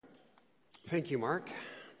Thank you, Mark.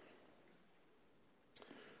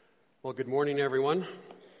 Well, good morning, everyone.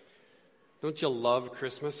 Don't you love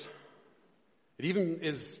Christmas? It even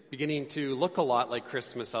is beginning to look a lot like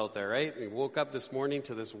Christmas out there, right? We woke up this morning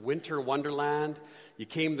to this winter wonderland. You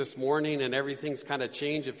came this morning and everything's kind of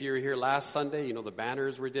changed. If you were here last Sunday, you know, the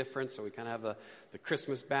banners were different. So we kind of have the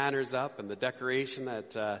Christmas banners up and the decoration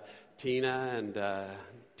that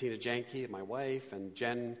Tina Janke, my wife, and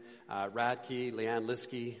Jen Radke, Leanne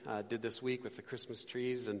Liskey did this week with the Christmas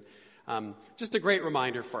trees. And just a great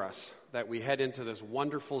reminder for us that we head into this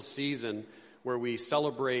wonderful season where we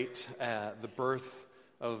celebrate the birth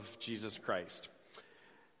of Jesus Christ.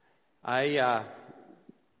 When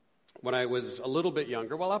I was a little bit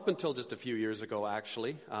younger, well, up until just a few years ago,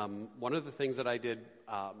 actually, one of the things that I did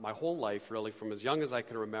my whole life, really, from as young as I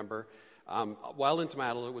can remember, while into my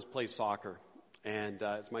adulthood, was play soccer. And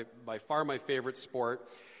it's by far my favorite sport.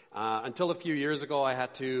 Until a few years ago, I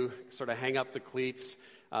had to sort of hang up the cleats.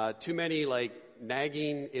 Too many,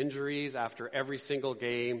 nagging injuries after every single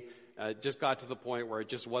game. Just got to the point where it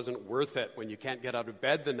just wasn't worth it. When you can't get out of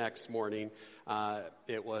bed the next morning,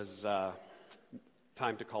 it was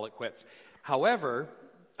time to call it quits. However,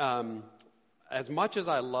 as much as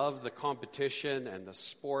I love the competition and the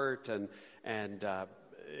sport and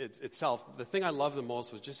itself, the thing I loved the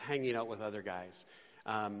most was just hanging out with other guys.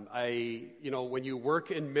 When you work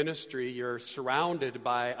in ministry, you're surrounded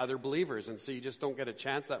by other believers, and so you just don't get a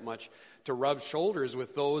chance that much to rub shoulders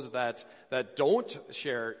with those that don't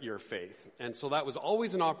share your faith. And so that was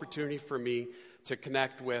always an opportunity for me to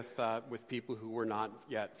connect with people who were not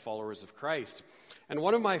yet followers of Christ. And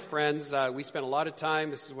one of my friends, we spent a lot of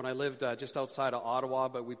time, this is when I lived just outside of Ottawa,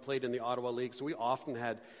 but we played in the Ottawa League, so we often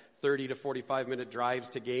had 30 to 45-minute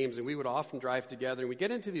drives to games, and we would often drive together, and we'd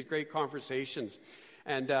get into these great conversations.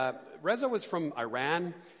 And Reza was from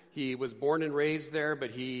Iran. He was born and raised there,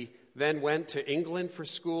 but he then went to England for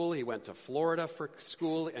school. He went to Florida for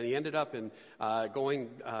school, and he ended up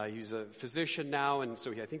he's a physician now, and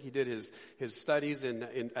so I think he did his studies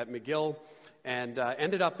at McGill, and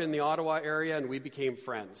ended up in the Ottawa area, and we became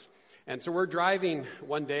friends. And so we're driving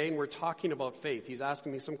one day, and we're talking about faith. He's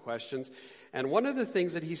asking me some questions, and one of the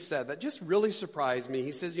things that he said that just really surprised me,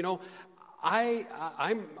 he says,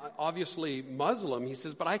 I'm obviously Muslim, he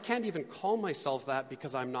says, but I can't even call myself that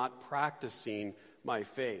because I'm not practicing my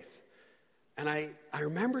faith. And I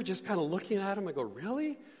remember just kind of looking at him, I go, really?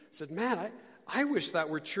 I said, man, I wish that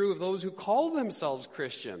were true of those who call themselves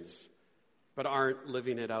Christians, but aren't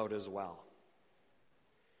living it out as well.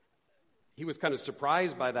 He was kind of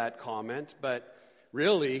surprised by that comment, but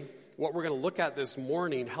really, what we're going to look at this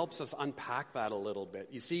morning helps us unpack that a little bit.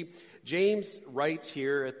 You see, James writes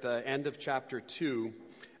here at the end of chapter 2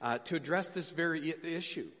 to address this very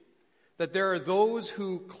issue, that there are those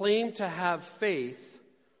who claim to have faith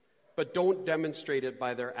but don't demonstrate it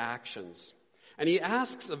by their actions. And he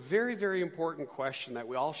asks a very, very important question that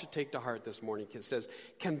we all should take to heart this morning. He says,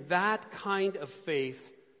 can that kind of faith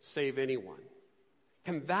save anyone?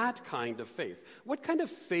 Can that kind of faith? What kind of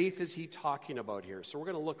faith is he talking about here? So we're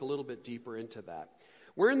going to look a little bit deeper into that.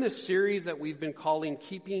 We're in this series that we've been calling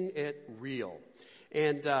Keeping It Real.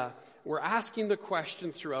 And we're asking the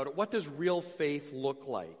question throughout it, what does real faith look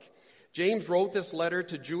like? James wrote this letter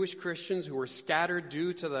to Jewish Christians who were scattered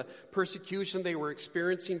due to the persecution they were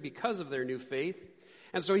experiencing because of their new faith.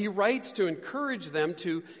 And so he writes to encourage them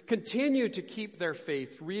to continue to keep their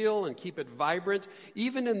faith real and keep it vibrant,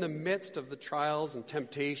 even in the midst of the trials and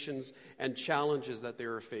temptations and challenges that they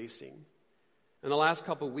are facing. In the last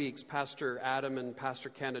couple of weeks, Pastor Adam and Pastor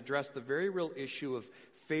Ken addressed the very real issue of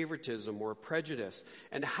favoritism or prejudice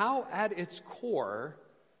and how at its core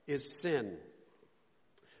is sin.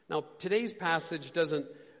 Now, today's passage doesn't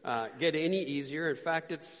get any easier. In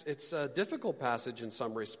fact, it's a difficult passage in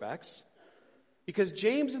some respects. Because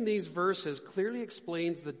James in these verses clearly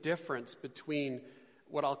explains the difference between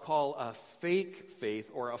what I'll call a fake faith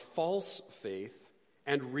or a false faith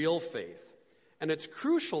and real faith. And it's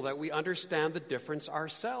crucial that we understand the difference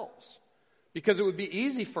ourselves. Because it would be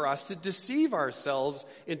easy for us to deceive ourselves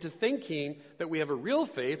into thinking that we have a real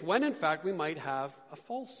faith when in fact we might have a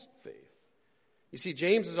false faith. You see,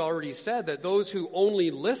 James has already said that those who only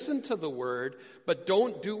listen to the word but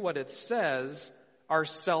don't do what it says are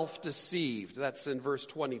self-deceived. That's in verse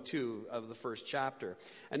 22 of the first chapter.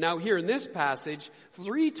 And now here in this passage,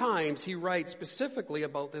 3 times he writes specifically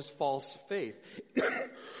about this false faith.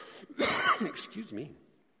 Excuse me.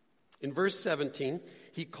 In verse 17,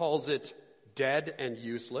 he calls it dead and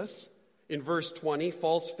useless. In verse 20,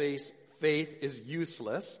 false faith is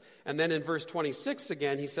useless. And then in verse 26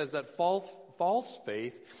 again, he says that false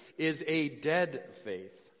faith is a dead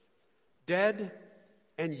faith. Dead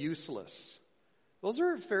and useless. Those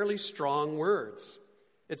are fairly strong words.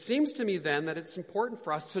 It seems to me then that it's important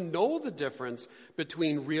for us to know the difference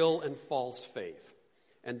between real and false faith.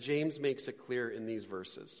 And James makes it clear in these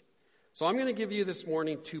verses. So I'm going to give you this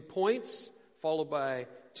morning 2 points, followed by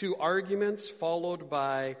 2 arguments, followed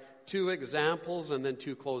by 2 examples, and then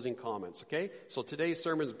 2 closing comments, okay? So today's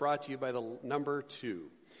sermon is brought to you by the number 2.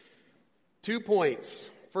 2 points.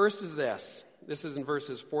 First is this. This is in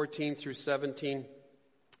verses 14 through 17.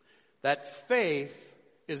 That faith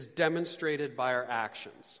is demonstrated by our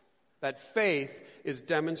actions. That faith is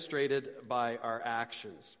demonstrated by our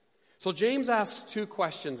actions. So James asks 2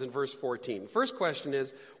 questions in verse 14. First question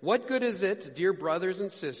is, what good is it, dear brothers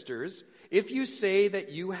and sisters, if you say that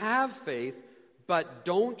you have faith, but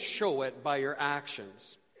don't show it by your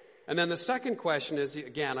actions? And then the second question is,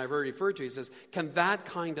 again, I've already referred to, he says, can that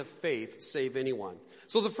kind of faith save anyone?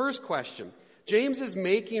 So the first question, James is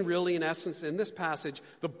making really, in essence, in this passage,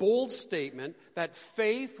 the bold statement that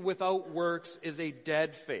faith without works is a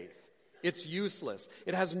dead faith. It's useless.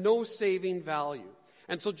 It has no saving value.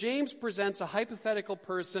 And so James presents a hypothetical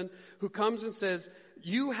person who comes and says,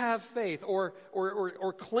 you have faith, or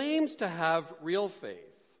claims to have real faith.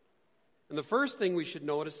 And the first thing we should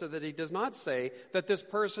notice is that he does not say that this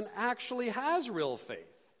person actually has real faith.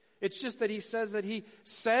 It's just that he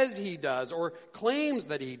says he does, or claims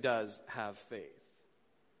that he does have faith.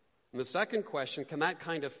 And the second question, can that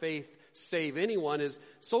kind of faith save anyone, is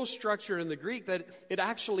so structured in the Greek that it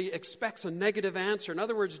actually expects a negative answer. In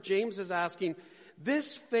other words, James is asking,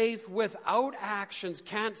 this faith without actions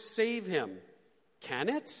can't save him. Can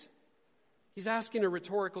it? He's asking a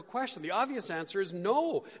rhetorical question. The obvious answer is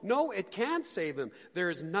no. No, it can't save him.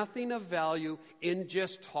 There is nothing of value in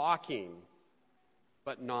just talking,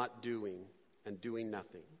 but not doing, and doing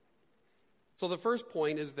nothing. So the first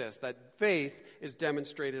point is this, that faith is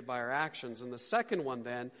demonstrated by our actions. And the second one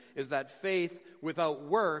then is that faith without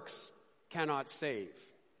works cannot save.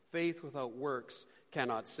 Faith without works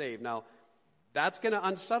cannot save. Now, that's going to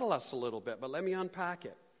unsettle us a little bit, but let me unpack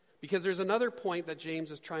it. Because there's another point that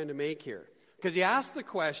James is trying to make here. Because he asked the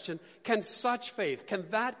question, can such faith, can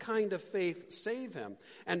that kind of faith save him?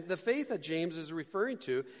 And the faith that James is referring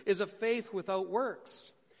to is a faith without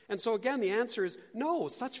works. And so again, the answer is no,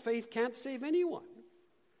 such faith can't save anyone.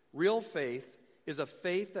 Real faith is a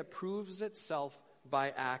faith that proves itself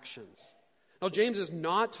by actions. Now, James is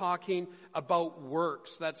not talking about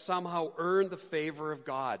works that somehow earn the favor of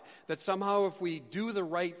God, that somehow if we do the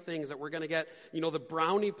right things that we're going to get, the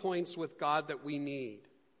brownie points with God that we need.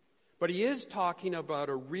 But he is talking about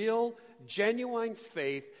a real, genuine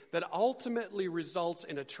faith that ultimately results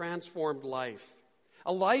in a transformed life.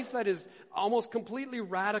 A life that is almost completely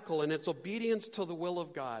radical in its obedience to the will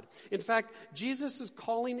of God. In fact, James is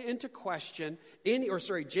calling into question any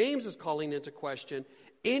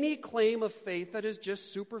claim of faith that is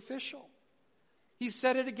just superficial. He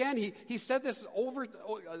said it again. He said this over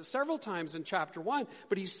several times in chapter 1,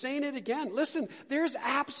 but he's saying it again. Listen, there's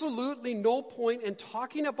absolutely no point in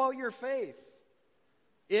talking about your faith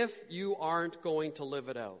if you aren't going to live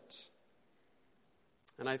it out.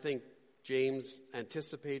 And I think James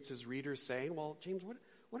anticipates his readers saying, well, James,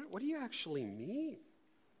 what do you actually mean?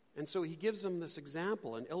 And so he gives them this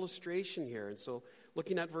example, an illustration here. And so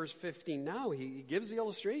looking at verse 15 now, he gives the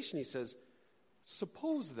illustration. He says,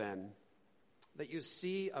 suppose then that you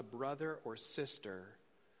see a brother or sister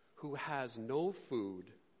who has no food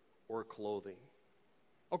or clothing.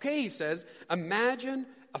 Okay, he says, imagine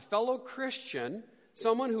a fellow Christian,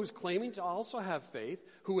 someone who's claiming to also have faith,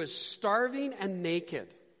 who is starving and naked.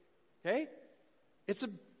 Okay?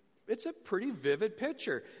 It's a pretty vivid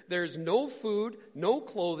picture. There's no food, no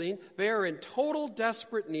clothing. They are in total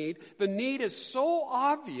desperate need. The need is so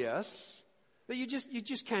obvious that you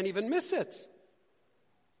just can't even miss it.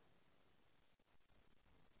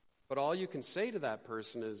 But all you can say to that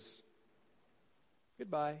person is,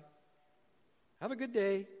 goodbye. Have a good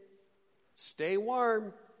day. Stay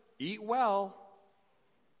warm. Eat well.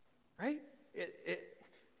 Right?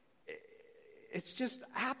 It's just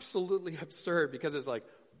absolutely absurd because it's like,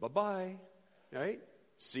 bye-bye, right?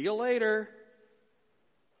 See you later.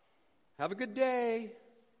 Have a good day.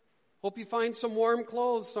 Hope you find some warm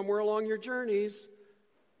clothes somewhere along your journeys.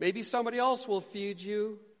 Maybe somebody else will feed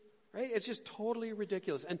you, right? It's just totally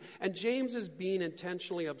ridiculous. And James is being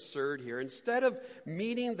intentionally absurd here. Instead of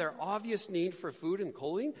meeting their obvious need for food and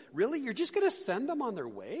clothing, really, you're just going to send them on their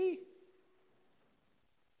way?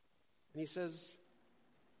 And he says,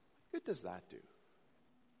 what good does that do?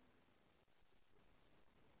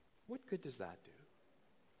 What good does that do?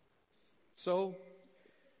 So,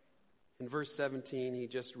 in verse 17, he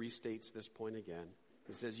just restates this point again.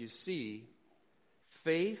 He says, you see,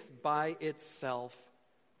 faith by itself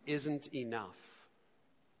isn't enough.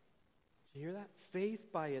 Do you hear that?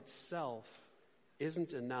 Faith by itself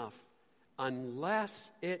isn't enough unless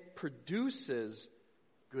it produces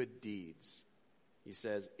good deeds. He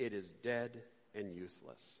says it is dead and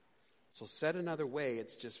useless. So said another way,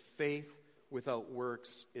 it's just faith without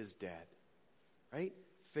works is dead. Right?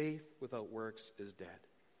 Faith without works is dead.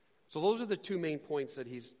 So those are the two main points that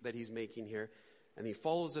he's making here, and he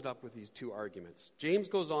follows it up with these two arguments. James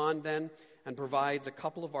goes on then and provides a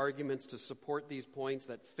couple of arguments to support these points,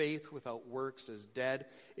 that faith without works is dead.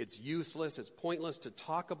 It's useless, it's pointless to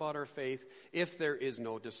talk about our faith if there is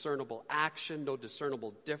no discernible action, no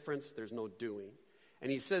discernible difference, there's no doing. And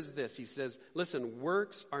he says this, he says, listen,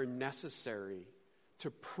 works are necessary to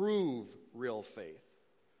prove real faith.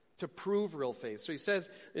 To prove real faith. So he says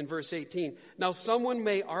in verse 18, now someone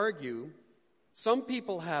may argue, some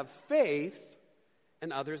people have faith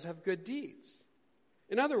and others have good deeds.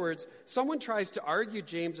 In other words, someone tries to argue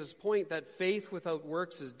James's point that faith without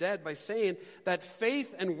works is dead by saying that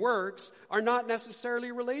faith and works are not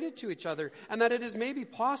necessarily related to each other, and that it is maybe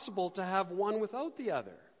possible to have one without the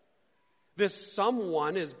other. This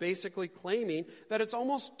someone is basically claiming that it's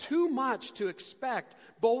almost too much to expect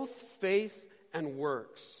both faith and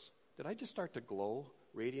works. Did I just start to glow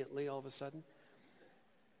radiantly all of a sudden?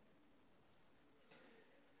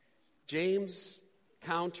 James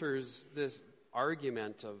counters this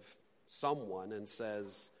argument of someone and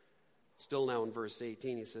says, still now in verse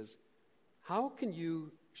 18, he says, how can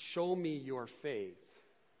you show me your faith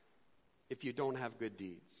if you don't have good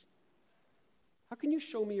deeds? How can you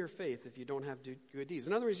show me your faith if you don't have good deeds?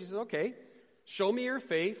 In other words, he says, okay, show me your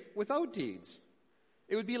faith without deeds.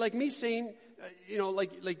 It would be like me saying,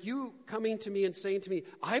 like you coming to me and saying to me,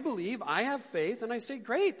 I believe, I have faith, and I say,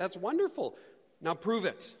 great, that's wonderful. Now prove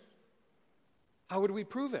it. How would we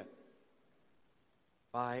prove it?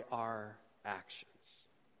 By our actions.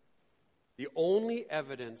 The only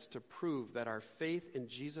evidence to prove that our faith in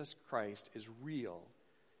Jesus Christ is real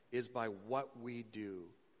is by what we do,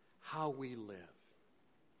 how we live.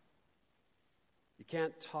 You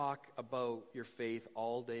can't talk about your faith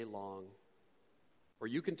all day long. Or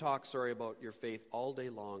you can talk, about your faith all day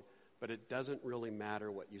long, but it doesn't really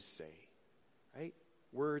matter what you say. Right?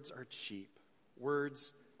 Words are cheap.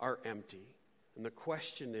 Words are empty. And the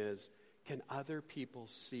question is, can other people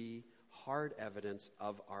see hard evidence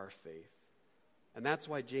of our faith? And that's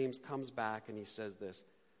why James comes back and he says this,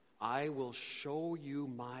 I will show you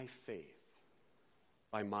my faith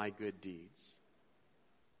by my good deeds.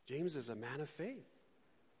 James is a man of faith.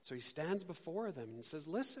 So he stands before them and says,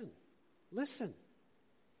 listen.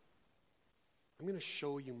 I'm going to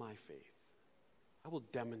show you my faith. I will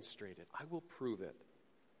demonstrate it. I will prove it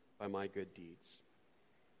by my good deeds.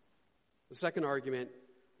 The second argument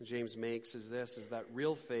James makes is that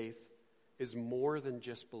real faith is more than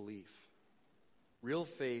just belief. Real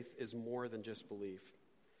faith is more than just belief.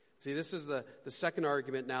 See, this is the second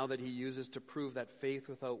argument now that he uses to prove that faith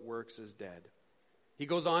without works is dead. He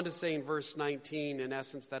goes on to say in verse 19, in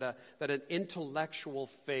essence, that an intellectual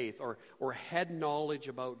faith or head knowledge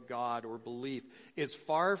about God or belief is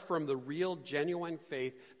far from the real, genuine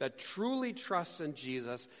faith that truly trusts in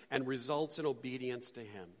Jesus and results in obedience to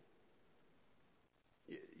him.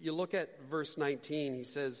 You look at verse 19, he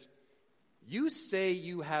says, you say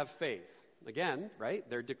you have faith. Again, right?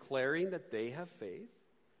 They're declaring that they have faith.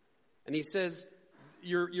 And he says,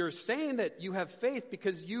 you're saying that you have faith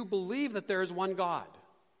because you believe that there is one God.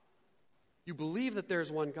 You believe that there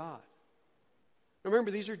is one God. Now remember,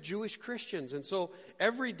 these are Jewish Christians. And so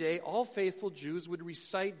every day, all faithful Jews would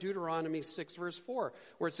recite Deuteronomy 6, verse 4,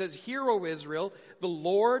 where it says, Hear, O Israel, the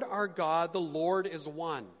Lord our God, the Lord is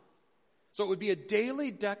one. So it would be a daily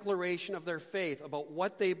declaration of their faith about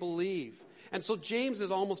what they believe. And so James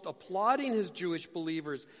is almost applauding his Jewish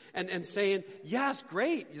believers and saying, yes,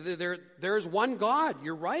 great, there's one God.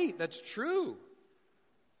 You're right, that's true.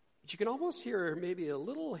 But you can almost hear maybe a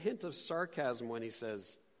little hint of sarcasm when he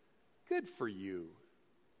says, good for you.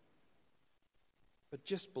 But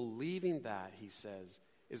just believing that, he says,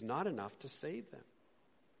 is not enough to save them.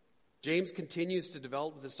 James continues to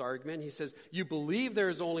develop this argument. He says, you believe there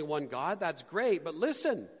is only one God, that's great, but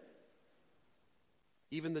listen,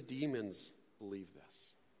 even the demons believe this.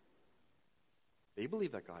 They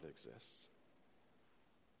believe that God exists.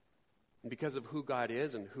 And because of who God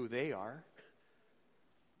is and who they are,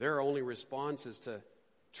 their only response is to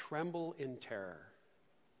tremble in terror.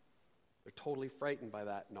 They're totally frightened by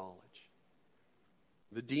that knowledge.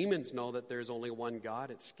 The demons know that there's only one God.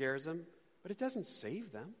 It scares them, but it doesn't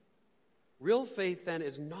save them. Real faith, then,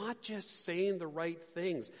 is not just saying the right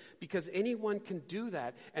things, because anyone can do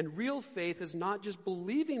that. And real faith is not just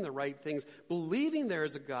believing the right things, believing there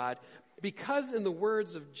is a God, because in the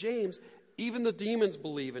words of James, even the demons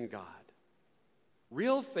believe in God.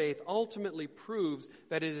 Real faith ultimately proves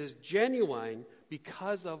that it is genuine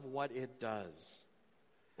because of what it does.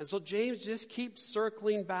 And so James just keeps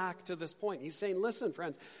circling back to this point. He's saying, listen,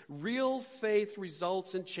 friends, real faith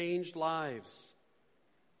results in changed lives.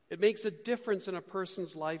 It makes a difference in a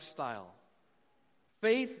person's lifestyle.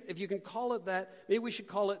 Faith, if you can call it that, maybe we should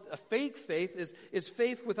call it a fake faith, is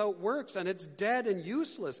faith without works, and it's dead and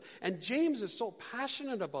useless. And James is so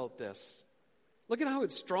passionate about this. Look at how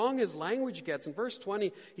strong his language gets. In verse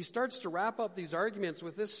 20, he starts to wrap up these arguments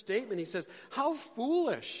with this statement. He says, how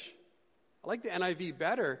foolish. I like the NIV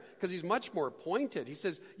better because he's much more pointed. He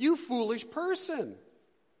says, you foolish person.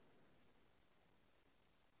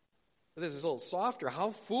 This is a little softer.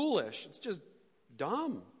 How foolish. It's just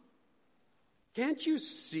dumb. Can't you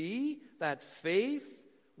see that faith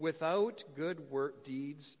without good work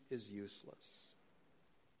deeds is useless?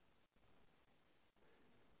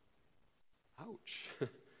 Ouch.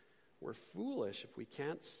 We're foolish if we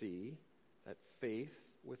can't see that faith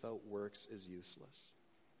without works is useless.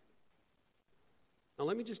 Now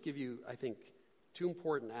let me just give you, I think, two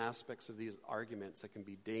important aspects of these arguments that can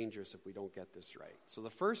be dangerous if we don't get this right. So the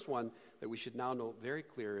first one that we should now know very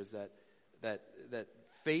clear is that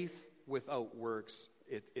faith without works,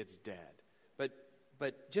 it's dead.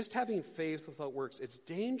 But just having faith without works, it's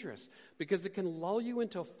dangerous because it can lull you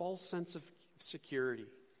into a false sense of security.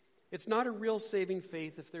 It's not a real saving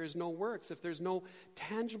faith if there is no works, if there's no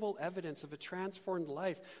tangible evidence of a transformed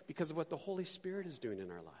life because of what the Holy Spirit is doing in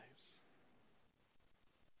our lives.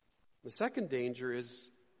 The second danger is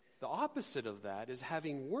the opposite of that, is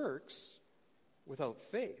having works without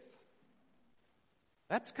faith.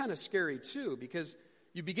 That's kind of scary too, because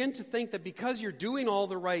you begin to think that because you're doing all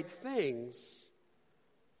the right things,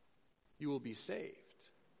 you will be saved.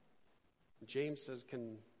 And James says,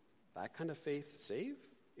 can that kind of faith save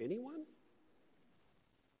anyone?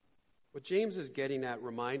 What James is getting at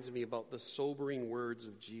reminds me about the sobering words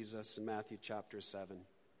of Jesus in Matthew chapter 7.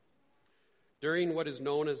 During what is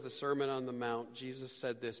known as the Sermon on the Mount, Jesus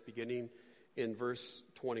said this beginning in verse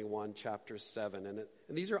 21, chapter 7. And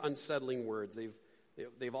these are unsettling words.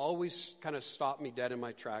 They've always kind of stopped me dead in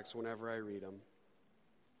my tracks whenever I read them.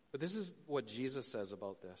 But this is what Jesus says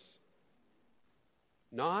about this.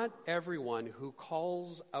 Not everyone who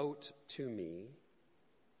calls out to me,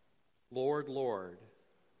 Lord, Lord,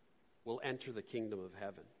 will enter the kingdom of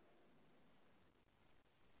heaven.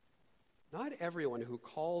 Not everyone who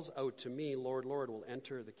calls out to me, Lord, Lord, will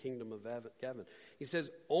enter the kingdom of heaven. He says,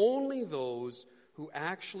 only those who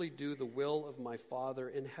actually do the will of my Father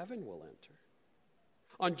in heaven will enter.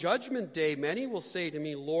 On judgment day, many will say to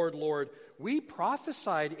me, Lord, Lord, we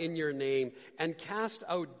prophesied in your name and cast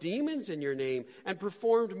out demons in your name and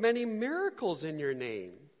performed many miracles in your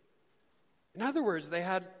name. In other words, they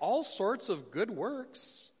had all sorts of good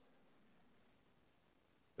works.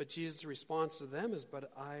 But Jesus' response to them is,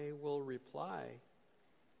 but I will reply,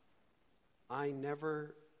 I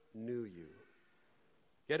never knew you.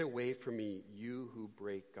 Get away from me, you who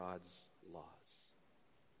break God's laws.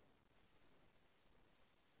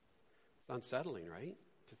 It's unsettling, right?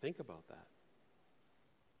 To think about that.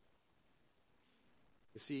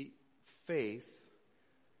 You see, faith,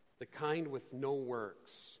 the kind with no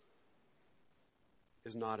works,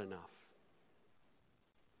 is not enough.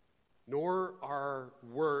 Nor are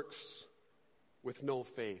works with no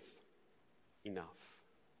faith enough.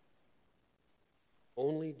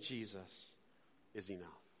 Only Jesus is enough.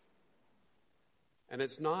 And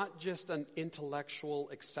it's not just an intellectual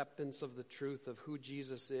acceptance of the truth of who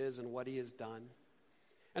Jesus is and what he has done.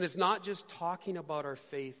 And it's not just talking about our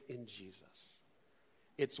faith in Jesus.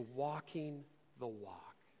 It's walking the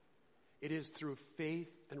walk. It is through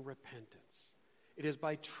faith and repentance. It is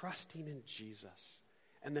by trusting in Jesus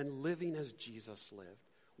and then living as Jesus lived,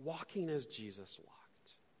 walking as Jesus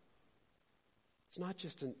walked. It's not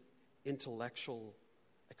just an intellectual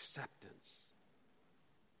acceptance.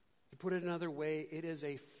 To put it another way, it is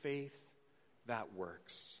a faith that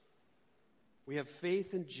works. We have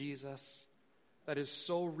faith in Jesus that is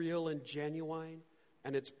so real and genuine,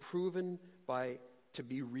 and it's proven to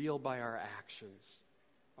be real by our actions,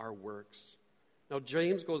 our works. Now,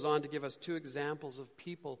 James goes on to give us two examples of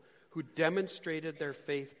people who demonstrated their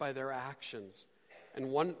faith by their actions. And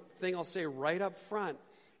one thing I'll say right up front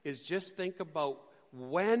is just think about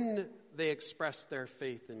when they expressed their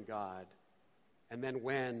faith in God and then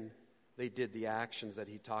when they did the actions that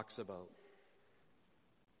he talks about.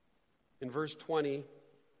 In verse 20,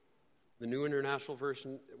 The New International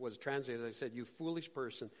Version was translated, I said, "You foolish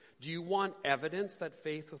person, do you want evidence that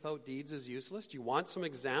faith without deeds is useless? Do you want some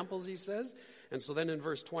examples," he says. And so then in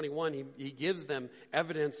verse 21, he gives them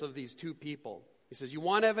evidence of these two people. He says, "You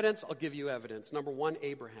want evidence? I'll give you evidence. Number one,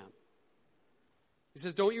 Abraham." He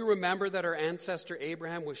says, "Don't you remember that our ancestor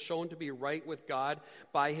Abraham was shown to be right with God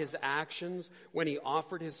by his actions when he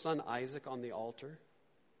offered his son Isaac on the altar?"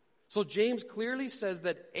 So James clearly says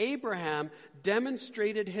that Abraham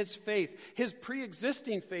demonstrated his faith, his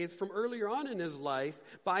pre-existing faith from earlier on in his life,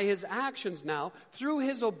 by his actions now, through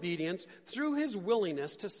his obedience, through his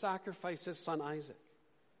willingness to sacrifice his son Isaac.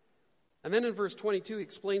 And then in verse 22, he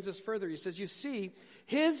explains this further. He says, you see,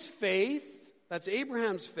 his faith, that's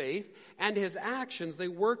Abraham's faith, and his actions, they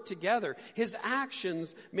work together. His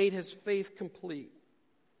actions made his faith complete.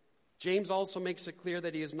 James also makes it clear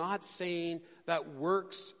that he is not saying that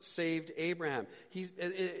works saved Abraham. He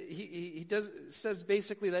says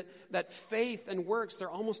basically that faith and works, they're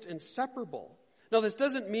almost inseparable. Now, this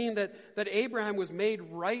doesn't mean that Abraham was made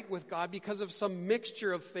right with God because of some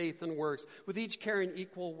mixture of faith and works, with each carrying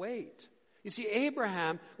equal weight. You see,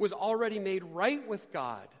 Abraham was already made right with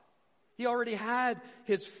God. He already had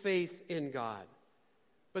his faith in God.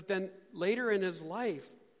 But then later in his life,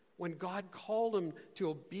 when God called him to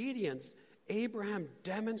obedience, Abraham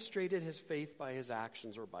demonstrated his faith by his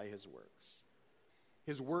actions or by his works.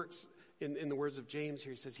 His works, in the words of James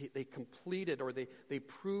here, he says they completed or they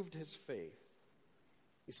proved his faith.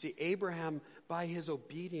 You see, Abraham, by his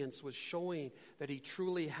obedience, was showing that he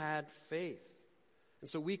truly had faith. And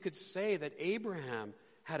so we could say that Abraham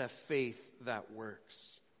had a faith that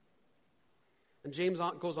works. And James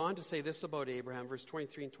goes on to say this about Abraham, verse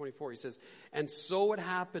 23 and 24. He says, "And so it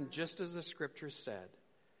happened just as the scripture said.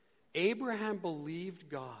 Abraham believed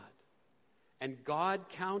God, and God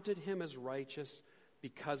counted him as righteous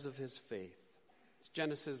because of his faith." It's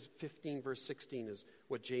Genesis 15, verse 16 is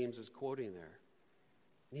what James is quoting there.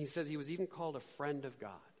 And he says he was even called a friend of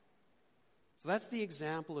God. So that's the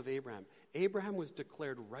example of Abraham. Abraham was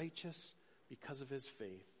declared righteous because of his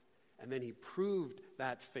faith. And then he proved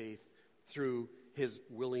that faith through his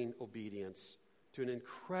willing obedience to an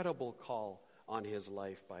incredible call on his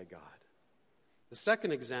life by God. The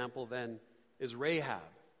second example then is Rahab.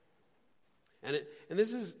 And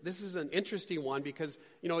this is an interesting one because,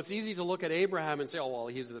 it's easy to look at Abraham and say, oh, well,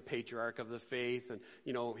 he's the patriarch of the faith and,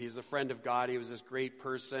 he's a friend of God. He was this great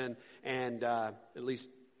person. And at least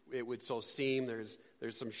it would so seem. There's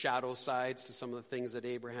some shadow sides to some of the things that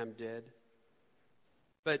Abraham did.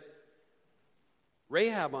 But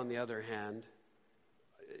Rahab, on the other hand,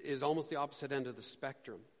 is almost the opposite end of the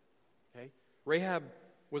spectrum. Okay? Rahab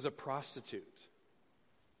was a prostitute.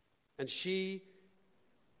 And she,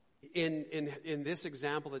 in this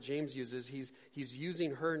example that James uses, he's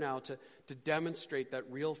using her now to demonstrate that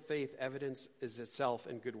real faith evidence is itself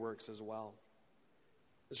in good works as well.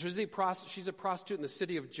 She's a prostitute in the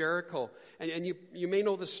city of Jericho. And you may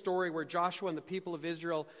know the story where Joshua and the people of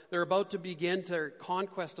Israel, they're about to begin their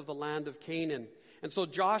conquest of the land of Canaan. And so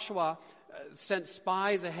Joshua sent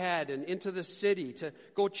spies ahead and into the city to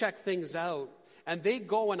go check things out. And they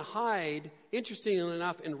go and hide, interestingly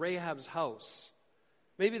enough, in Rahab's house.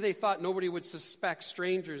 Maybe they thought nobody would suspect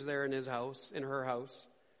strangers there in her house.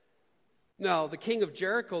 No, the king of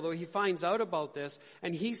Jericho, though, he finds out about this,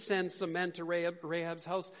 and he sends some men to Rahab's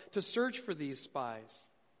house to search for these spies.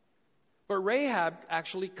 But Rahab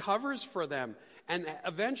actually covers for them and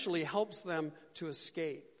eventually helps them to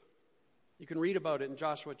escape. You can read about it in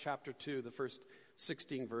Joshua chapter 2, the first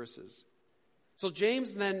 16 verses. So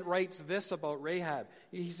James then writes this about Rahab.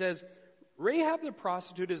 He says, Rahab the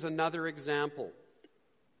prostitute is another example.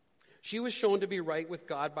 She was shown to be right with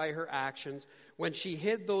God by her actions when she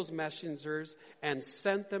hid those messengers and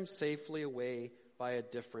sent them safely away by a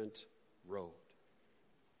different road.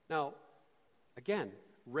 Now, again,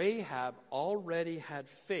 Rahab already had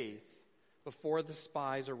faith before the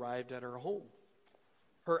spies arrived at her home.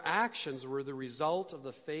 Her actions were the result of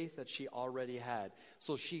the faith that she already had.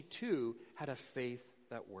 So she too had a faith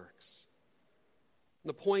that works. And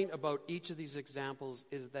the point about each of these examples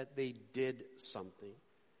is that they did something.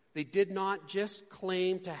 They did not just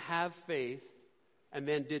claim to have faith and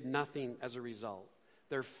then did nothing as a result.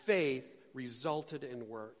 Their faith resulted in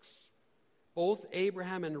works. Both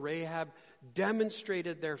Abraham and Rahab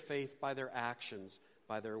demonstrated their faith by their actions,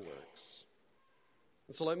 by their works.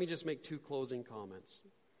 And so let me just make two closing comments.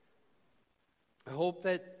 I hope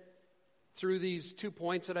that through these 2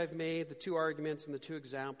 points that I've made, the 2 arguments and the 2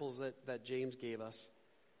 examples that James gave us,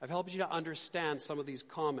 I've helped you to understand some of these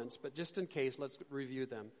comments, but just in case, let's review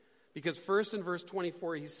them. Because first in verse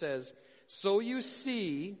 24 he says, "So you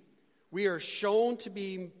see, we are shown to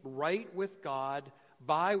be right with God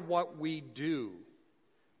by what we do,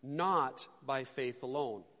 not by faith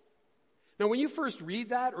alone. Now, when you first read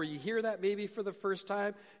that, or you hear that maybe for the first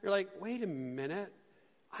time, you're like, wait a minute.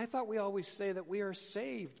 I thought we always say that we are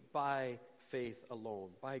saved by faith alone,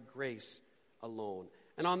 by grace alone.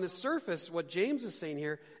 And on the surface, what James is saying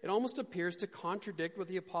here, it almost appears to contradict what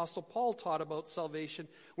the Apostle Paul taught about salvation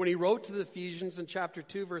when he wrote to the Ephesians in chapter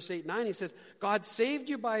 2, verse 8 and 9. He says, God saved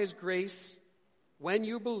you by his grace when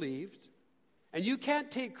you believed, and you can't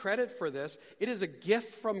take credit for this. It is a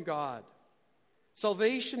gift from God.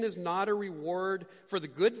 Salvation is not a reward for the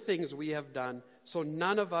good things we have done, so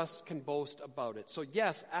none of us can boast about it. So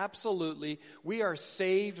yes, absolutely, we are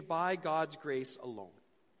saved by God's grace alone.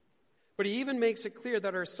 But he even makes it clear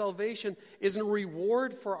that our salvation isn't a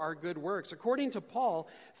reward for our good works. According to Paul,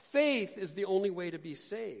 faith is the only way to be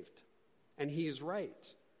saved. And he's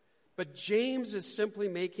right. But James is simply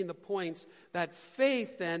making the points that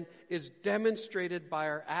faith then is demonstrated by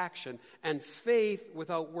our action, and faith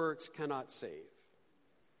without works cannot save.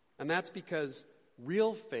 And that's because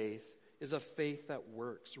real faith is a faith that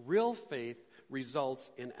works. Real faith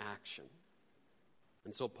results in action.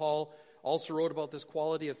 And so Paul also wrote about this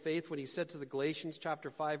quality of faith when he said to the Galatians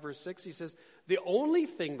chapter 5, verse 6, he says, the only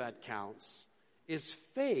thing that counts is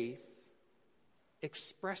faith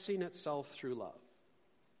expressing itself through love.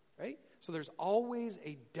 Right? So there's always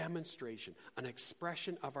a demonstration, an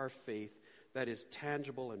expression of our faith that is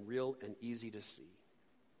tangible and real and easy to see.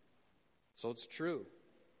 So it's true.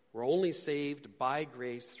 We're only saved by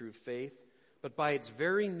grace through faith, but by its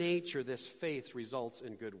very nature, this faith results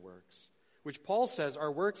in good works, which Paul says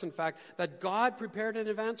are works, in fact, that God prepared in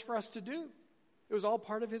advance for us to do. It was all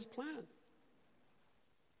part of his plan.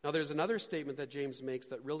 Now, there's another statement that James makes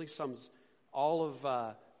that really sums all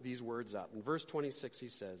of these words up. In verse 26, he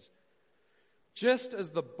says, just as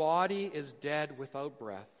the body is dead without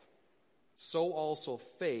breath, so also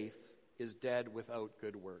faith is dead without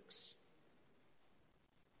good works.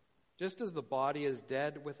 Just as the body is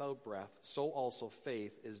dead without breath, so also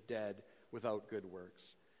faith is dead without good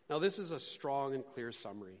works. Now, this is a strong and clear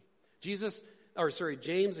summary.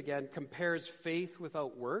 James again compares faith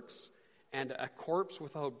without works and a corpse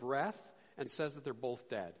without breath and says that they're both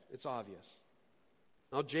dead. It's obvious.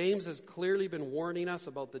 Now, James has clearly been warning us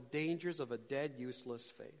about the dangers of a dead,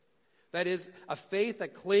 useless faith. That is, a faith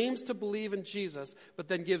that claims to believe in Jesus, but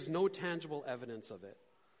then gives no tangible evidence of it.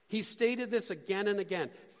 He stated this again and again.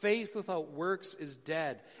 Faith without works is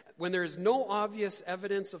dead. When there is no obvious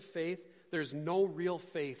evidence of faith, there's no real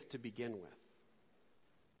faith to begin with.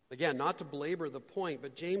 Again, not to belabor the point,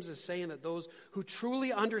 but James is saying that those who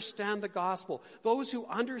truly understand the gospel, those who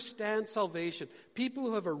understand salvation, people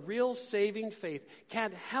who have a real saving faith,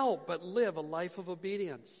 can't help but live a life of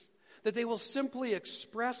obedience. That they will simply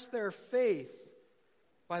express their faith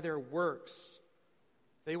by their works.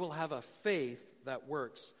 They will have a faith that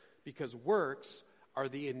works, because works are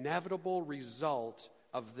the inevitable result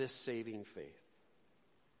of this saving faith.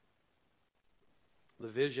 The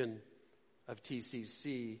vision of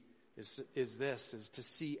TCC is to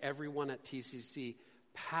see everyone at TCC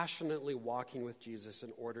passionately walking with Jesus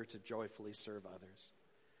in order to joyfully serve others.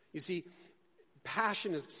 You see,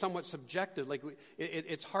 passion is somewhat subjective. Like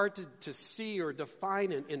it's hard to see or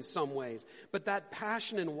define in some ways. But that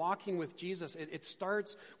passion in walking with Jesus, it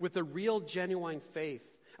starts with a real, genuine faith.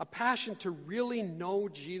 A passion to really know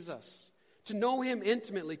Jesus, to know him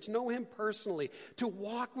intimately, to know him personally, to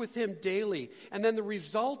walk with him daily. And then the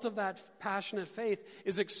result of that passionate faith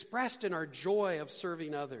is expressed in our joy of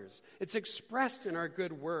serving others. It's expressed in our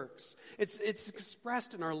good works. It's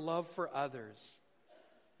expressed in our love for others.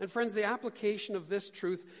 And friends, the application of this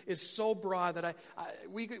truth is so broad that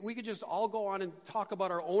we could just all go on and talk about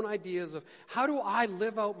our own ideas of how do I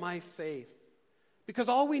live out my faith? Because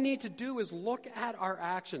all we need to do is look at our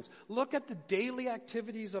actions, look at the daily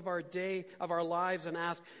activities of our day, of our lives, and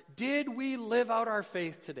ask, did we live out our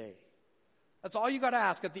faith today? That's all you got to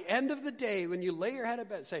ask. At the end of the day, when you lay your head in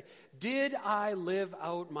bed, say, did I live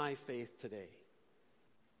out my faith today?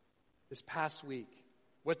 This past week,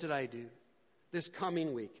 what did I do? This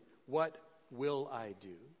coming week, what will I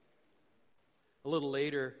do? A little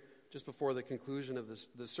later, just before the conclusion of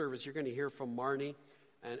the service, you're going to hear from Marnie.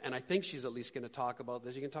 And I think she's at least going to talk about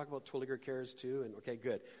this. You can talk about Twilliger Cares too, and okay,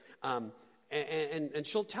 good. And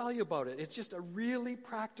she'll tell you about it. It's just a really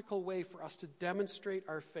practical way for us to demonstrate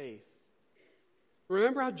our faith.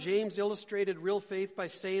 Remember how James illustrated real faith by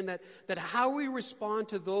saying that how we respond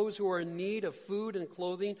to those who are in need of food and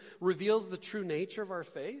clothing reveals the true nature of our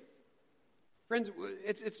faith? Friends,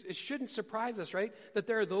 it shouldn't surprise us, right? That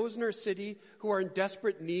there are those in our city who are in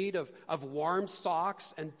desperate need of warm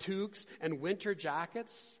socks and toques and winter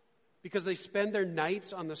jackets because they spend their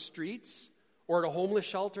nights on the streets or at a homeless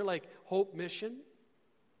shelter like Hope Mission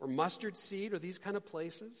or Mustard Seed or these kind of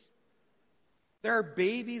places. There are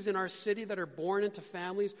babies in our city that are born into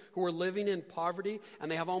families who are living in poverty and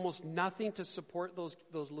they have almost nothing to support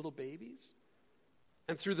those little babies.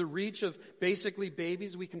 And through the reach of Basically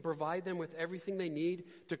Babies, we can provide them with everything they need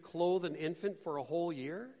to clothe an infant for a whole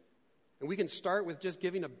year. And we can start with just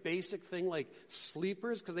giving a basic thing like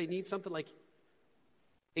sleepers because they need something like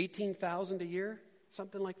 $18,000 a year,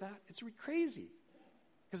 something like that. It's crazy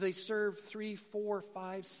because they serve 3, 4,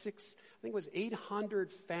 5, 6, I think it was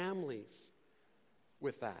 800 families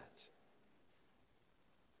with that.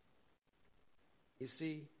 You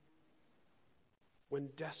see, when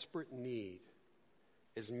desperate need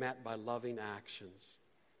is met by loving actions,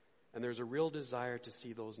 and there's a real desire to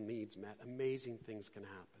see those needs met, amazing things can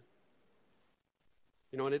happen.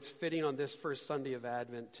 And it's fitting on this first Sunday of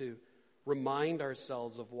Advent to remind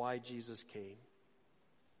ourselves of why Jesus came.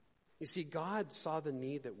 You see, God saw the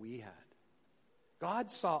need that we had.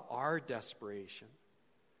 God saw our desperation.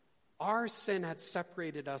 Our sin had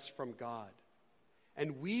separated us from God,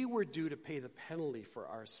 and we were due to pay the penalty for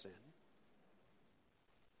our sin.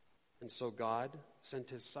 And so God sent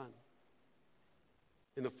his Son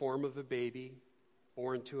in the form of a baby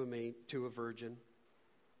born to a virgin,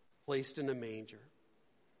 placed in a manger.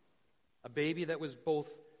 A baby that was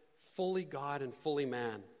both fully God and fully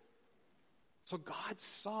man. So God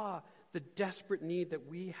saw the desperate need that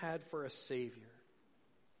we had for a Savior,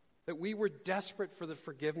 that we were desperate for the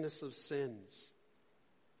forgiveness of sins.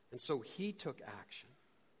 And so he took action.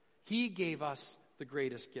 He gave us the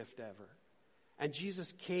greatest gift ever. And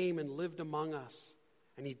Jesus came and lived among us,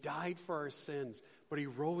 and he died for our sins, but he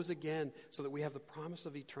rose again so that we have the promise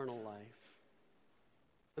of eternal life.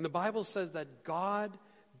 And the Bible says that God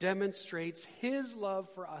demonstrates his love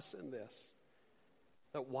for us in this,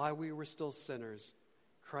 that while we were still sinners,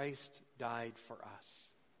 Christ died for us.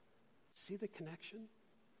 See the connection?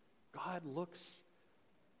 God looks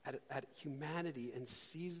at humanity and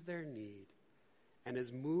sees their need and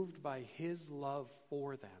is moved by his love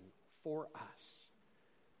for them, for us,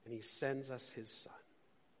 and he sends us his Son.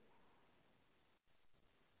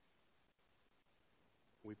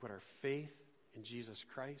 We put our faith in Jesus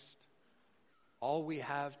Christ. All we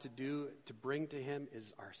have to do to bring to him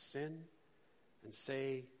is our sin and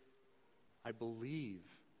say, I believe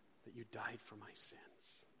that you died for my sins.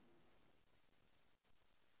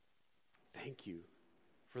 Thank you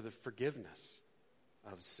for the forgiveness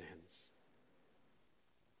of sins.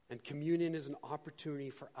 And communion is an opportunity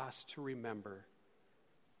for us to remember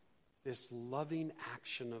this loving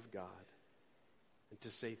action of God and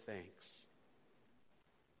to say thanks.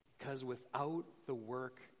 Because without the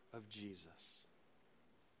work of Jesus,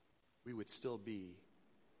 we would still be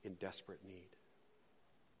in desperate need.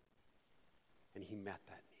 And he met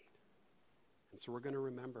that need. And so we're going to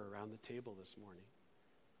remember around the table this morning.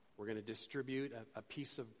 We're going to distribute a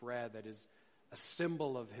piece of bread that is a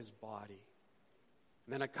symbol of his body.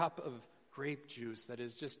 And then a cup of grape juice that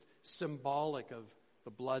is just symbolic of the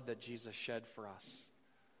blood that Jesus shed for us.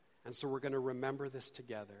 And so we're going to remember this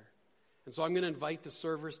together. And so I'm going to invite the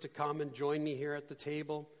servers to come and join me here at the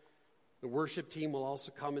table. The worship team will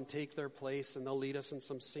also come and take their place, and they'll lead us in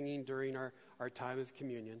some singing during our time of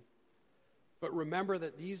communion. But remember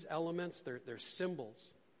that these elements, they're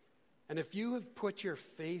symbols. And if you have put your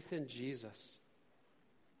faith in Jesus,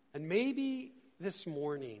 and maybe this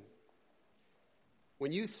morning,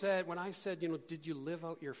 when I said, did you live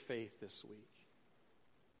out your faith this week?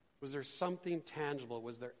 Was there something tangible?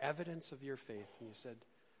 Was there evidence of your faith? And you said,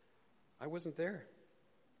 I wasn't there.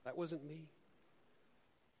 That wasn't me.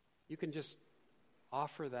 You can just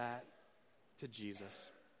offer that to Jesus.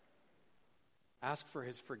 Ask for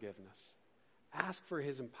his forgiveness. Ask for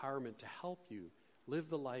his empowerment to help you live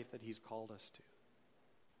the life that he's called us to.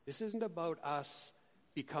 This isn't about us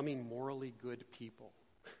becoming morally good people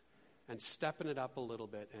and stepping it up a little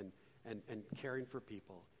bit and caring for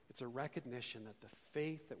people. It's a recognition that the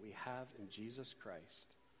faith that we have in Jesus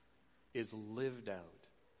Christ is lived out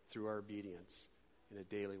through our obedience in a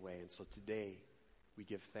daily way. And so today, we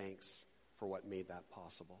give thanks for what made that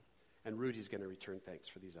possible. And Rudy's going to return thanks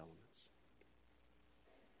for these elements.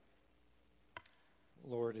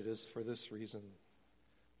 Lord, it is for this reason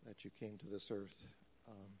that you came to this earth.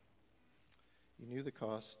 You knew the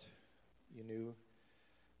cost. You knew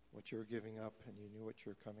what you were giving up, and you knew what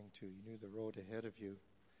you were coming to. You knew the road ahead of you,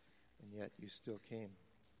 and yet you still came,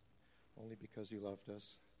 only because you loved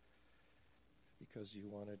us, because you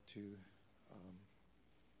wanted to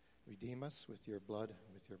redeem us with your blood,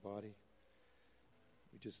 with your body.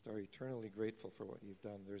 We just are eternally grateful for what you've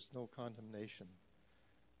done. There's no condemnation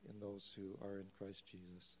in those who are in Christ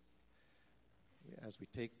Jesus. As we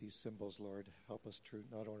take these symbols, Lord, help us to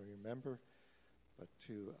not only remember, but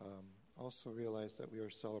to also realize that we are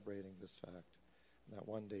celebrating this fact, and that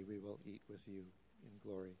one day we will eat with you in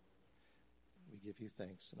glory. We give you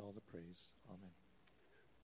thanks and all the praise. Amen.